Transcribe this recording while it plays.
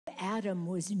Adam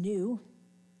was new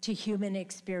to human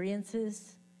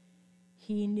experiences,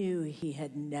 he knew he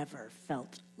had never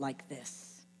felt like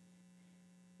this.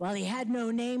 While he had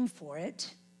no name for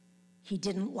it, he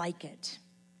didn't like it.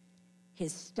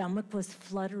 His stomach was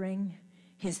fluttering,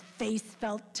 his face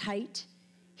felt tight,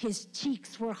 his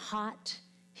cheeks were hot,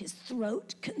 his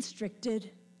throat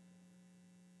constricted.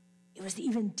 It was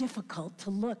even difficult to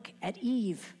look at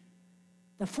Eve.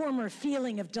 The former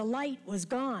feeling of delight was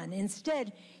gone.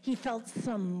 Instead, he felt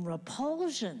some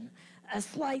repulsion, a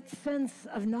slight sense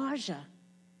of nausea.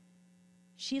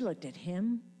 She looked at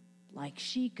him like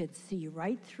she could see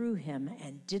right through him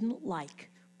and didn't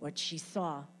like what she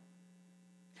saw.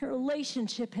 Her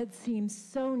relationship had seemed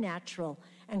so natural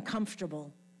and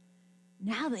comfortable.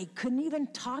 Now they couldn't even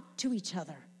talk to each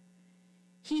other.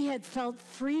 He had felt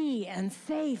free and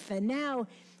safe, and now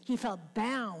he felt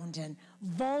bound and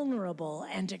vulnerable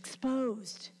and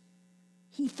exposed.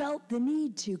 He felt the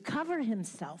need to cover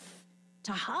himself,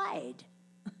 to hide.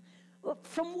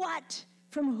 From what?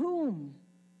 From whom?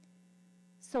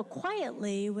 So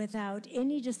quietly, without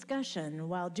any discussion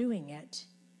while doing it,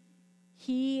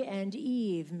 he and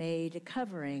Eve made a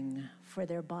covering for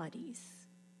their bodies,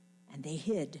 and they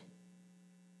hid.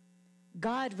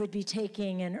 God would be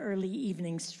taking an early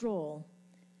evening stroll,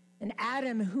 and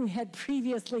Adam, who had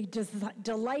previously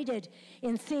delighted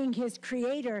in seeing his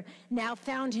creator, now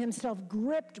found himself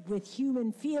gripped with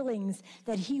human feelings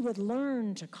that he would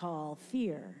learn to call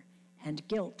fear and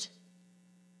guilt.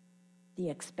 The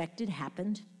expected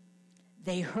happened.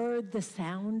 They heard the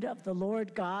sound of the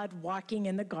Lord God walking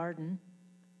in the garden.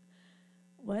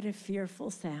 What a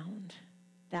fearful sound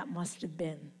that must have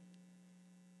been.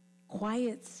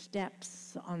 Quiet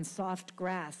steps on soft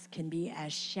grass can be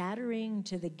as shattering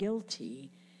to the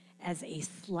guilty as a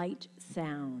slight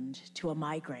sound to a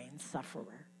migraine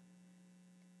sufferer.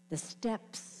 The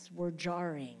steps were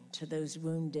jarring to those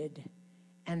wounded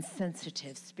and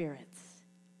sensitive spirits.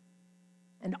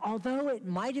 And although it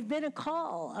might have been a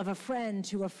call of a friend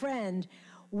to a friend,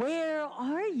 "Where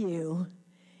are you?"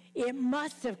 it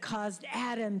must have caused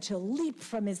Adam to leap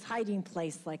from his hiding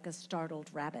place like a startled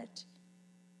rabbit.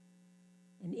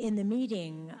 And in the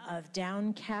meeting of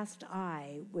downcast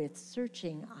eye with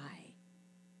searching eye,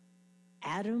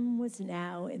 Adam was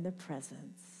now in the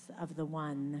presence of the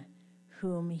one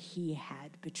whom he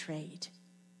had betrayed.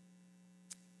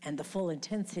 And the full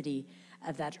intensity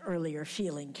of that earlier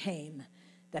feeling came.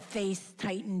 The face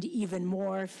tightened even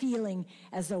more, feeling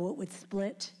as though it would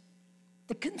split.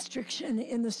 The constriction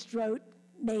in the throat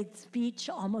made speech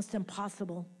almost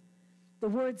impossible. The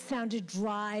words sounded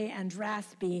dry and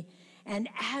raspy, and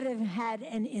Adam had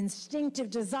an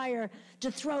instinctive desire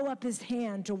to throw up his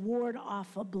hand to ward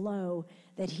off a blow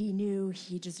that he knew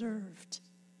he deserved.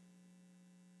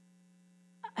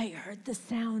 "I heard the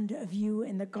sound of you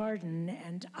in the garden,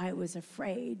 and I was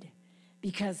afraid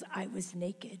because I was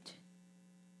naked,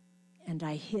 and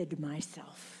I hid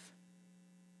myself."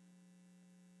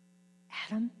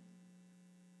 Adam,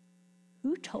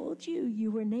 who told you you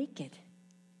were naked?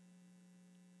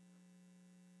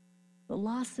 The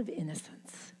loss of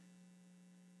innocence.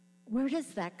 Where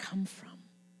does that come from?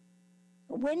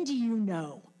 When do you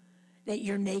know that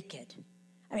you're naked?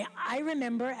 I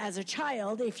remember as a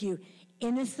child, if you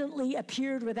innocently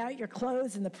appeared without your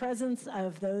clothes in the presence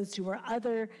of those who were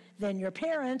other than your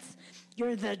parents,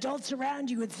 the adults around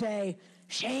you would say,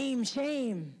 "Shame,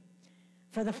 shame."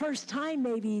 For the first time,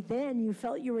 maybe then you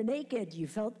felt you were naked. You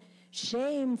felt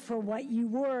shame for what you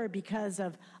were because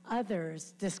of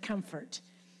others' discomfort.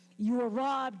 You were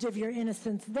robbed of your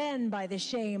innocence then by the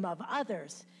shame of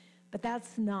others. But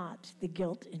that's not the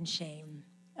guilt and shame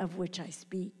of which I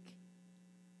speak.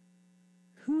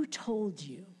 Who told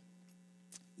you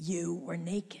you were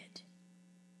naked?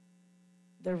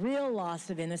 The real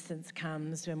loss of innocence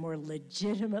comes when we're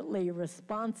legitimately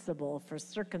responsible for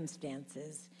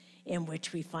circumstances in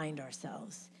which we find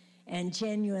ourselves and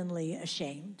genuinely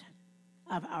ashamed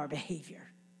of our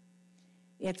behavior.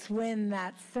 It's when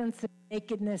that sense of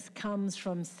nakedness comes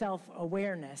from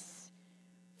self-awareness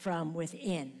from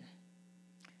within.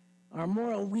 Our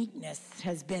moral weakness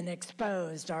has been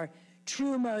exposed. Our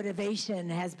true motivation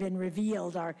has been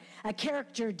revealed. A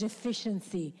character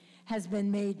deficiency has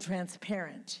been made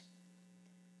transparent.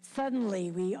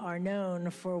 Suddenly, we are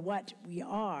known for what we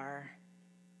are,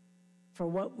 for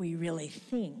what we really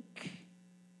think,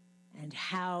 and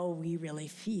how we really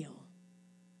feel.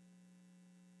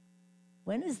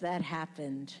 When has that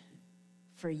happened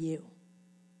for you?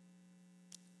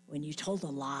 When you told a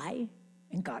lie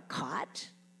and got caught?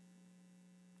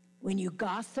 When you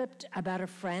gossiped about a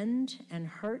friend and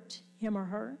hurt him or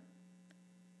her?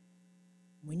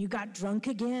 when you got drunk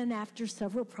again after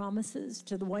several promises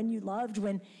to the one you loved,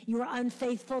 when you were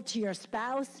unfaithful to your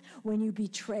spouse, when you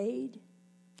betrayed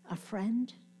a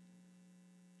friend.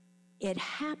 It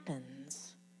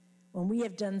happens when we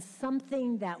have done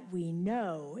something that we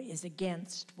know is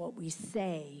against what we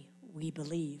say we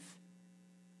believe.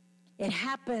 It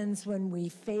happens when we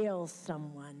fail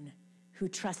someone who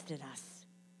trusted us.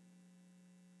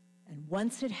 And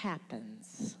once it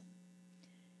happens,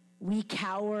 we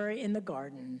cower in the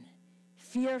garden,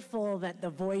 fearful that the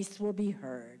voice will be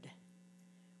heard.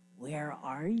 Where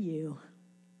are you?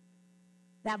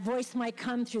 That voice might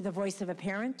come through the voice of a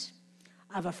parent,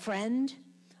 of a friend,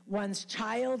 one's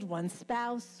child, one's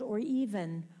spouse, or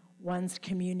even one's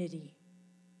community.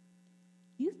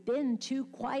 You've been too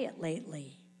quiet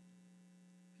lately.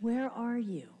 Where are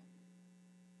you?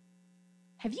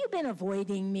 Have you been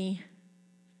avoiding me?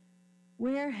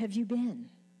 Where have you been?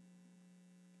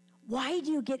 Why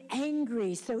do you get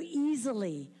angry so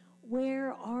easily?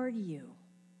 Where are you?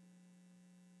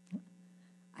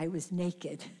 I was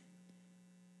naked,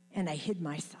 and I hid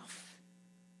myself.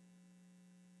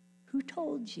 Who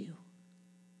told you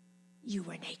you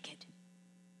were naked?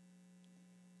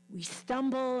 We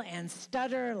stumble and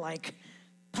stutter like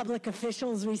public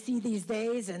officials we see these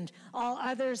days, and all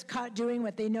others caught doing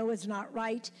what they know is not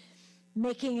right,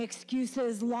 making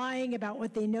excuses, lying about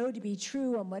what they know to be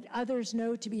true and what others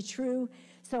know to be true.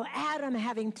 So Adam,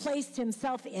 having placed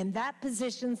himself in that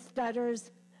position,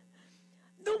 stutters,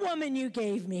 "The woman you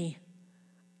gave me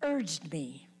urged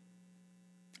me,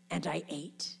 and I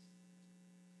ate."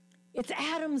 It's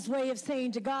Adam's way of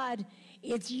saying to God,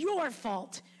 "It's your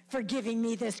fault for giving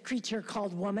me this creature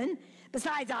called woman.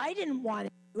 Besides, I didn't want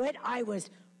to do it. I was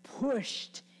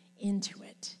pushed into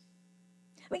it."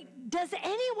 I mean, does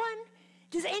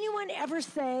anyone ever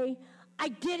say, "I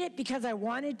did it because I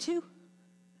wanted to.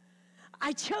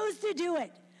 I chose to do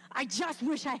it. I just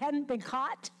wish I hadn't been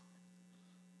caught"?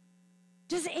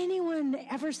 Does anyone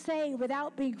ever say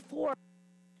without being forced,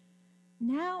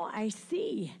 "Now I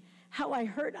see how I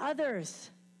hurt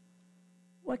others.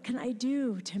 What can I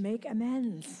do to make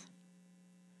amends?"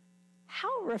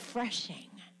 How refreshing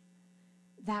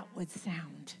that would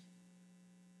sound.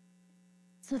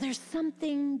 So there's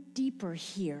something deeper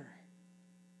here.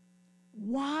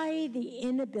 Why the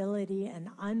inability and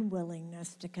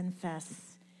unwillingness to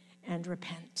confess and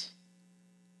repent?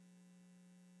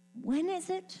 When is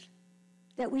it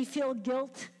that we feel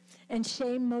guilt and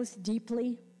shame most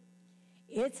deeply?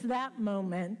 It's that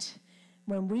moment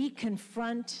when we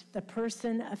confront the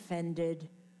person offended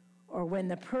or when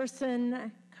the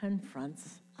person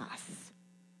confronts us.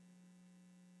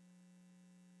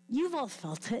 You've all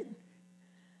felt it.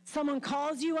 Someone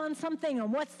calls you on something,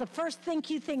 and what's the first thing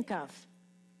you think of?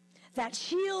 That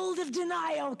shield of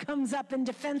denial comes up in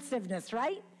defensiveness,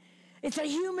 right? It's a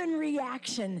human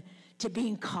reaction to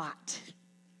being caught.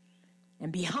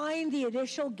 And behind the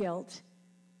initial guilt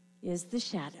is the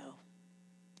shadow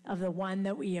of the one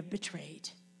that we have betrayed.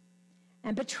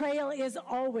 And betrayal is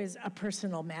always a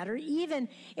personal matter, even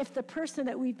if the person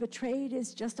that we've betrayed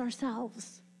is just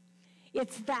ourselves.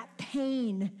 It's that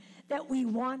pain that we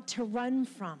want to run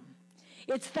from.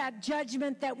 It's that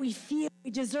judgment that we feel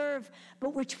we deserve,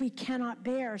 but which we cannot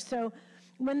bear. So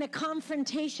when the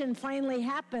confrontation finally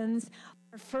happens,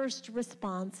 our first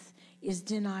response is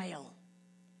denial.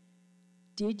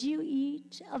 Did you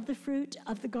eat of the fruit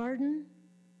of the garden?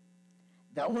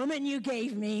 The woman you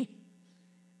gave me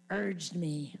urged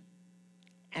me,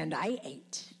 and I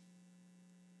ate.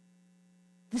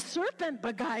 The serpent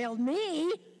beguiled me,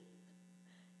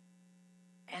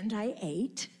 and I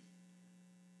ate.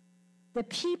 The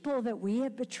people that we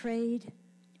have betrayed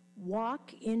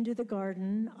walk into the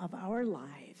garden of our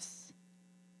lives,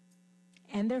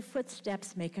 and their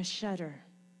footsteps make us shudder,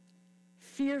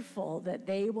 fearful that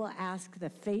they will ask the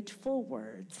fateful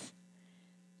words,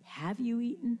 "Have you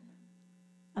eaten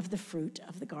of the fruit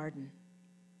of the garden?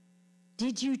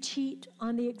 Did you cheat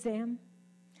on the exam?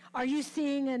 Are you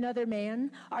seeing another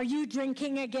man? Are you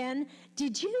drinking again?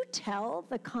 Did you tell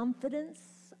the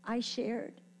confidence I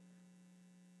shared?"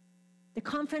 The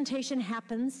confrontation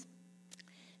happens.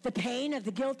 The pain of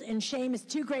the guilt and shame is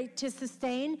too great to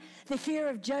sustain. The fear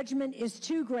of judgment is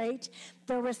too great.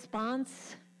 The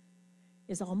response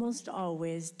is almost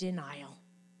always denial.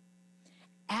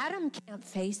 Adam can't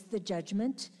face the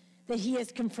judgment that he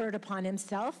has conferred upon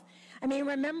himself. I mean,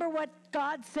 remember what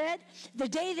God said? "The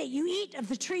day that you eat of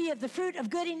the tree of the fruit of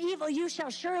good and evil, you shall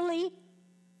surely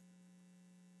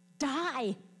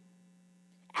die."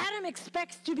 Adam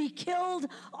expects to be killed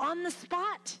on the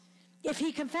spot if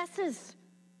he confesses.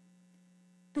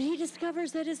 But he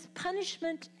discovers that his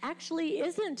punishment actually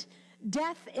isn't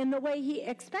death in the way he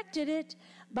expected it,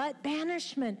 but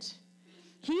banishment.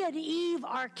 He and Eve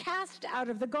are cast out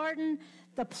of the garden,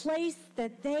 the place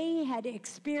that they had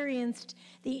experienced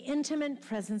the intimate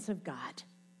presence of God.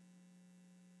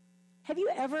 Have you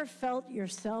ever felt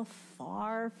yourself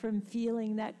far from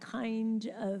feeling that kind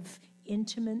of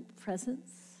intimate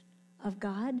presence of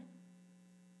God?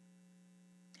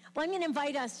 Well, I'm going to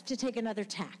invite us to take another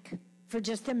tack for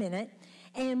just a minute,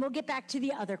 and we'll get back to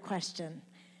the other question.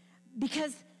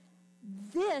 Because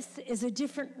this is a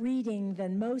different reading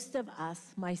than most of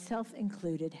us, myself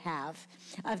included, have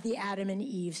of the Adam and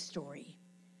Eve story.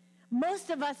 Most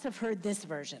of us have heard this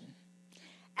version.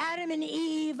 Adam and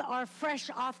Eve are fresh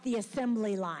off the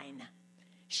assembly line,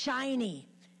 shiny,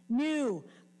 new,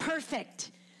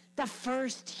 perfect, the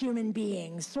first human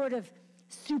beings, sort of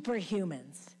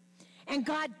superhumans. And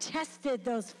God tested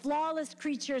those flawless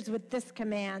creatures with this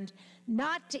command,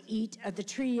 not to eat of the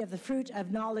tree of the fruit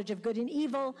of knowledge of good and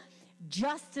evil,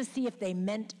 just to see if they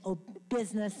meant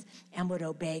business and would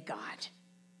obey God.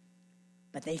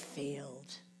 But they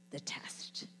failed the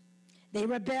test. They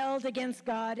rebelled against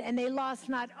God, and they lost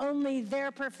not only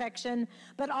their perfection,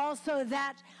 but also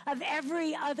that of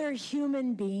every other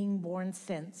human being born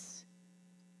since.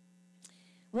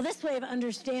 Well, this way of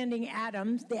understanding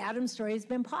the Adam story, has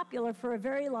been popular for a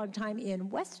very long time in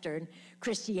Western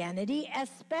Christianity,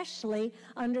 especially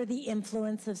under the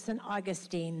influence of St.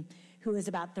 Augustine, who was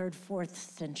about 3rd, 4th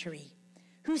century,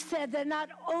 who said that not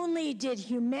only did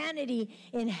humanity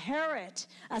inherit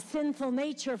a sinful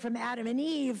nature from Adam and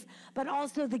Eve, but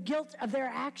also the guilt of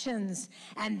their actions,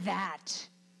 and that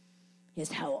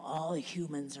is how all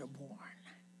humans are born.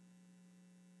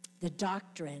 The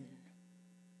doctrine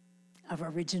of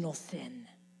original sin.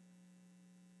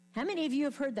 How many of you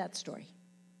have heard that story?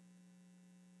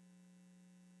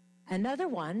 Another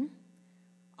one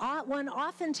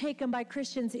often taken by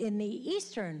Christians in the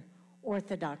Eastern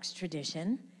Orthodox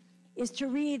tradition, is to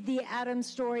read the Adam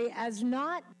story as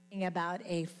not being about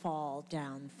a fall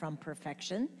down from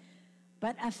perfection,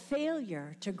 but a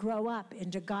failure to grow up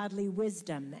into godly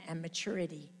wisdom and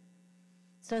maturity.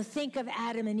 So think of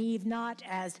Adam and Eve not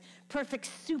as perfect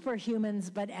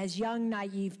superhumans, but as young,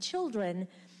 naive children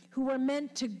who were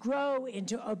meant to grow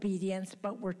into obedience,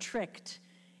 but were tricked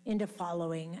into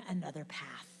following another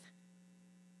path.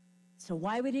 So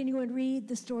why would anyone read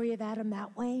the story of Adam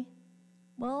that way?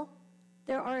 Well,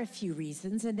 there are a few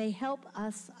reasons, and they help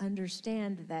us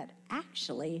understand that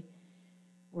actually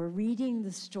we're reading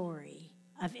the story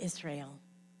of Israel.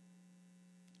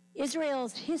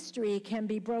 Israel's history can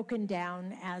be broken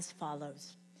down as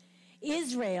follows.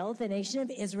 Israel, the nation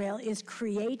of Israel, is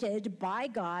created by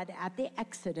God at the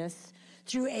Exodus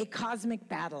through a cosmic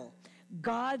battle.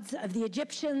 Gods of the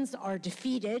Egyptians are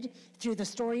defeated through the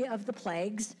story of the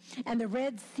plagues, and the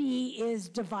Red Sea is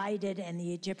divided and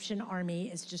the Egyptian army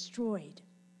is destroyed.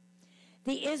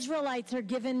 The Israelites are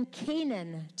given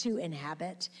Canaan to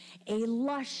inhabit, a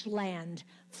lush land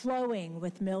flowing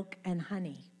with milk and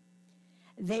honey.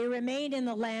 They remain in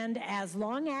the land as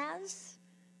long as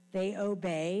they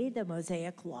obey the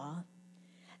Mosaic law.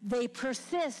 They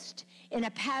persist in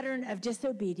a pattern of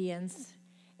disobedience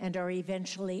and are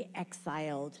eventually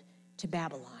exiled to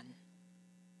Babylon.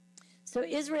 So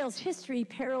Israel's history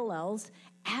parallels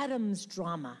Adam's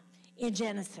drama in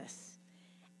Genesis.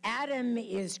 Adam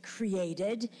is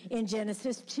created in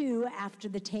Genesis 2 after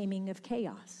the taming of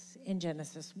chaos in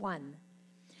Genesis 1.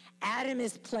 Adam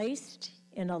is placed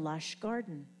in a lush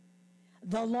garden.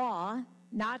 The law,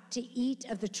 not to eat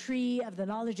of the tree of the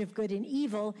knowledge of good and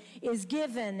evil, is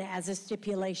given as a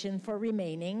stipulation for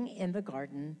remaining in the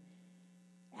garden.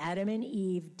 Adam and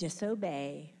Eve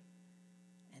disobey,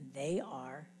 and they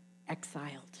are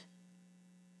exiled.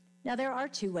 Now, there are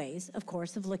two ways, of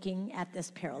course, of looking at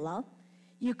this parallel.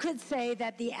 You could say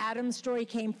that the Adam story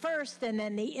came first, and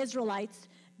then the Israelites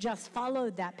just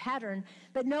followed that pattern.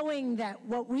 But knowing that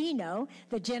what we know,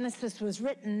 that Genesis was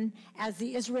written as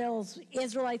the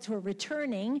Israelites were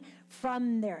returning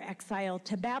from their exile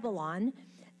to Babylon,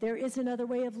 there is another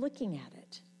way of looking at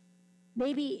it.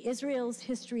 Maybe Israel's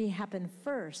history happened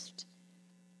first,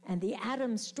 and the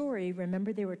Adam story,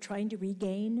 remember they were trying to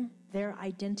regain their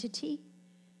identity?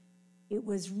 It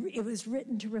was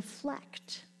written to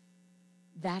reflect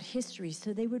that history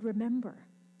so they would remember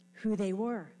who they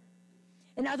were.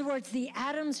 In other words, the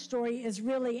Adam story is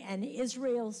really an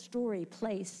Israel story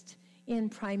placed in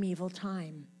primeval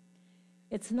time.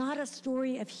 It's not a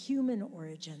story of human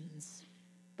origins,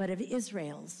 but of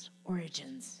Israel's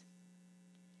origins.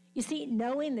 You see,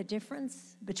 knowing the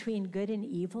difference between good and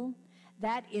evil,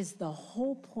 that is the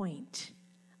whole point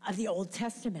of the Old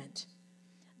Testament.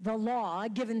 The law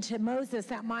given to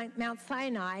Moses at Mount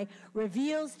Sinai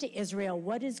reveals to Israel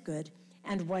what is good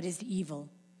and what is evil.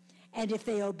 And if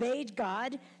they obeyed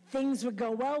God, things would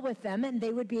go well with them and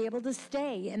they would be able to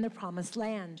stay in the promised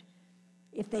land.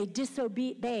 If they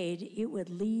disobeyed, it would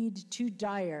lead to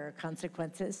dire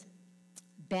consequences,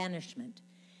 banishment,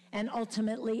 and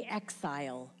ultimately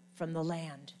exile from the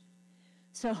land.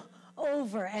 So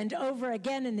over and over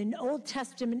again in the Old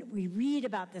Testament, we read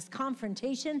about this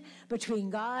confrontation between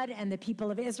God and the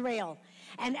people of Israel.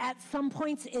 And at some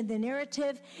points in the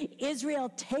narrative, Israel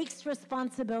takes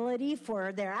responsibility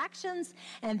for their actions,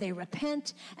 and they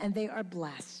repent, and they are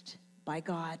blessed by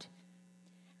God.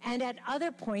 And at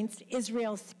other points,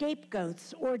 Israel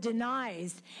scapegoats or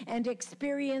denies and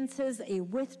experiences a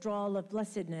withdrawal of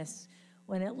blessedness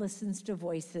when it listens to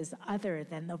voices other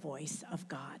than the voice of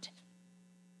God.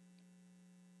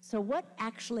 So what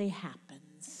actually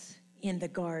happens in the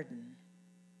garden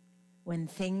when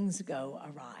things go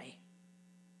awry?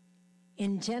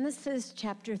 In Genesis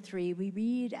chapter 3, we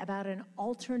read about an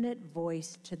alternate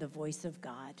voice to the voice of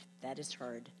God that is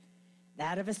heard,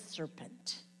 that of a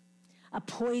serpent, a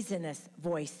poisonous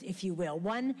voice, if you will,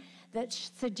 one that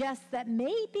suggests that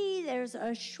maybe there's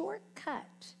a shortcut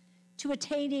to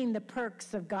attaining the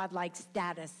perks of godlike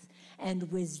status and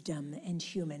wisdom and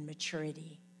human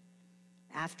maturity.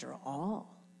 After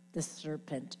all, the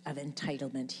serpent of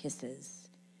entitlement hisses,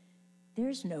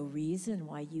 there's no reason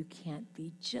why you can't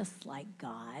be just like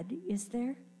God, is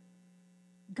there?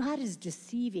 God is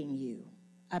deceiving you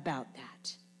about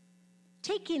that.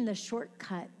 Taking the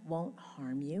shortcut won't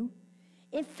harm you.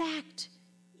 In fact,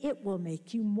 it will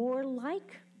make you more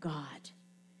like God.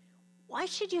 Why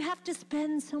should you have to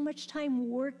spend so much time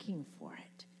working for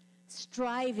it,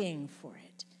 striving for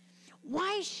it?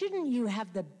 Why shouldn't you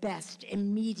have the best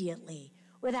immediately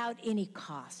without any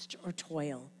cost or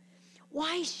toil?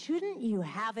 Why shouldn't you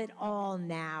have it all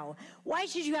now? Why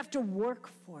should you have to work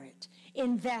for it,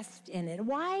 invest in it?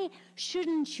 Why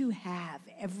shouldn't you have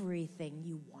everything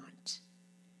you want?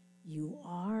 You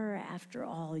are, after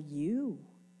all, you,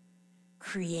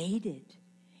 created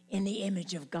in the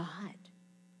image of God.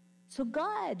 So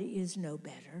God is no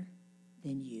better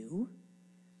than you.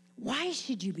 Why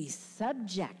should you be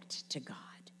subject to God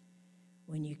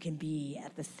when you can be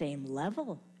at the same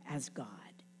level as God,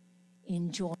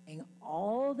 enjoying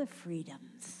all the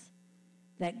freedoms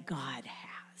that God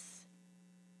has?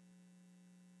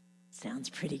 Sounds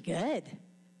pretty good,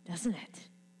 doesn't it?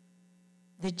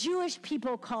 The Jewish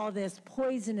people call this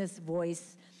poisonous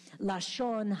voice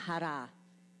Lashon Hara,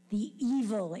 the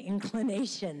evil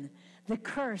inclination, the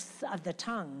curse of the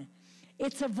tongue.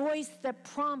 It's a voice that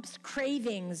prompts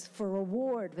cravings for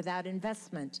reward without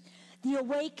investment, the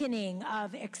awakening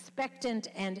of expectant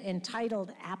and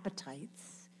entitled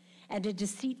appetites, and a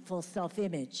deceitful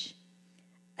self-image,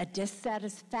 a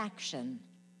dissatisfaction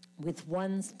with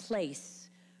one's place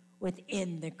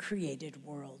within the created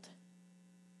world.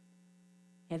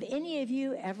 Have any of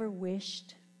you ever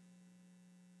wished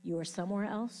you were somewhere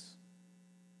else?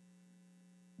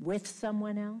 With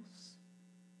someone else?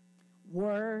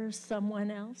 Were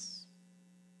someone else?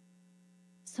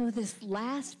 So this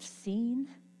last scene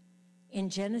in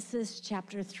Genesis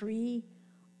chapter 3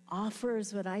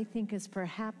 offers what I think is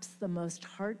perhaps the most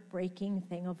heartbreaking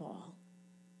thing of all.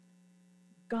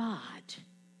 God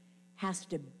has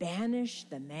to banish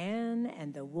the man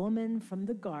and the woman from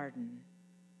the garden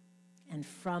and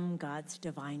from God's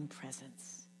divine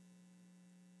presence.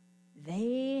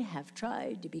 They have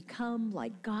tried to become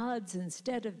like gods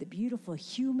instead of the beautiful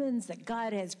humans that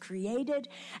God has created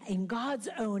in God's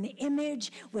own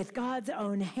image with God's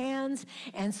own hands,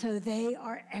 and so they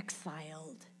are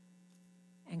exiled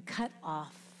and cut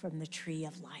off from the tree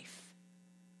of life.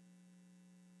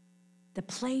 The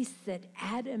place that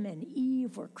Adam and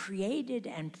Eve were created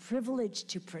and privileged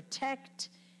to protect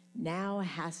now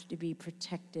has to be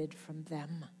protected from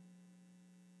them.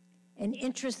 And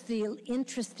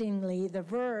interestingly, the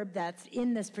verb that's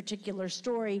in this particular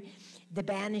story, the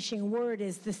banishing word,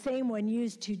 is the same one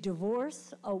used to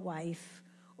divorce a wife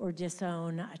or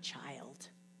disown a child.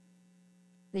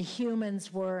 The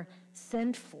humans were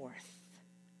sent forth,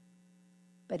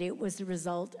 but it was the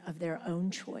result of their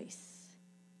own choice.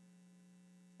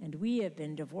 And we have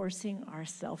been divorcing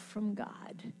ourselves from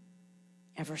God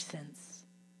ever since.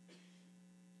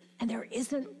 And there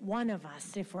isn't one of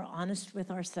us, if we're honest with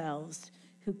ourselves,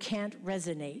 who can't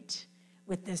resonate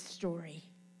with this story.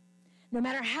 No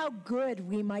matter how good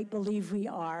we might believe we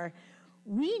are,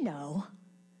 we know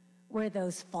where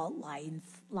those fault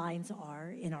lines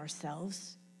are in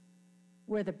ourselves,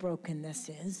 where the brokenness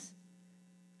is.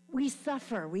 We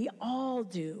suffer, we all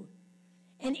do.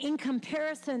 And in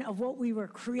comparison of what we were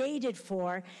created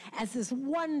for as this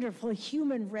wonderful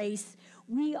human race,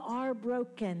 we are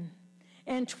broken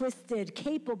and twisted,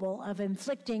 capable of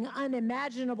inflicting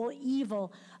unimaginable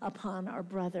evil upon our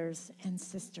brothers and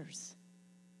sisters.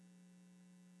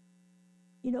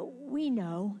 You know, we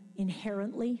know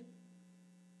inherently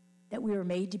that we were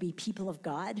made to be people of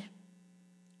God,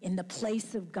 in the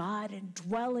place of God and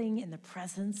dwelling in the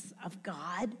presence of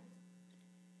God.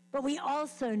 But we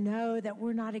also know that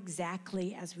we're not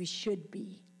exactly as we should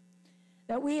be,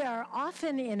 that we are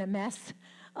often in a mess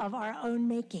of our own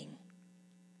making,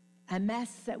 a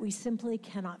mess that we simply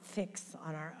cannot fix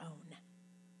on our own.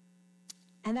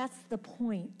 And that's the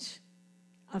point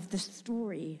of the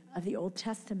story of the Old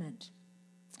Testament.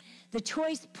 The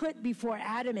choice put before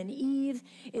Adam and Eve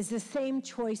is the same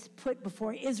choice put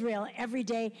before Israel every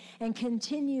day and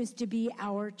continues to be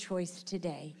our choice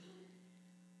today.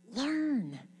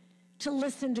 Learn to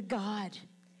listen to God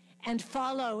and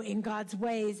follow in God's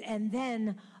ways, and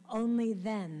then, only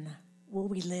then, will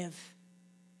we live.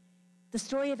 The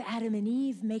story of Adam and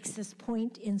Eve makes this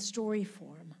point in story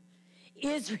form.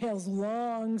 Israel's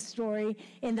long story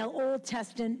in the Old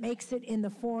Testament makes it in the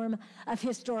form of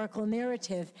historical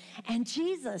narrative. And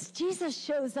Jesus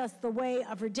shows us the way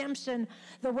of redemption,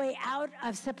 the way out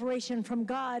of separation from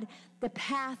God, the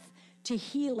path to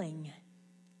healing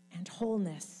and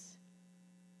wholeness.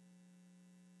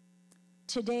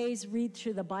 Today's read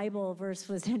through the Bible verse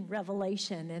was in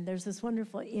Revelation, and there's this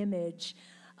wonderful image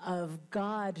of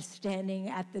God standing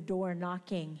at the door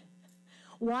knocking,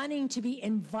 wanting to be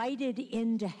invited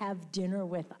in to have dinner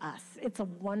with us. It's a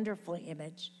wonderful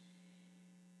image.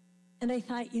 And I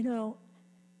thought, you know,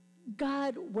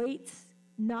 God waits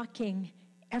knocking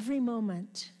every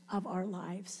moment of our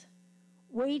lives,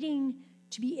 waiting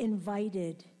to be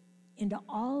invited into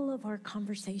all of our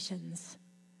conversations,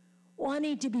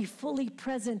 wanting to be fully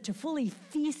present, to fully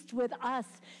feast with us,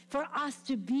 for us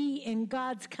to be in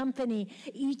God's company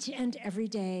each and every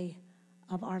day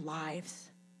of our lives.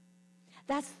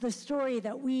 That's the story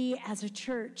that we as a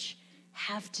church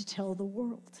have to tell the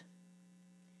world.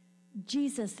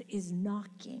 Jesus is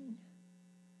knocking.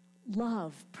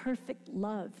 Love, perfect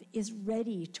love, is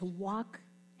ready to walk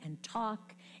and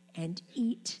talk and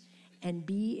eat and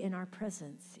be in our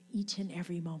presence each and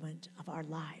every moment of our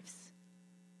lives.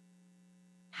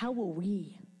 How will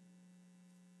we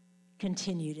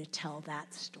continue to tell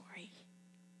that story?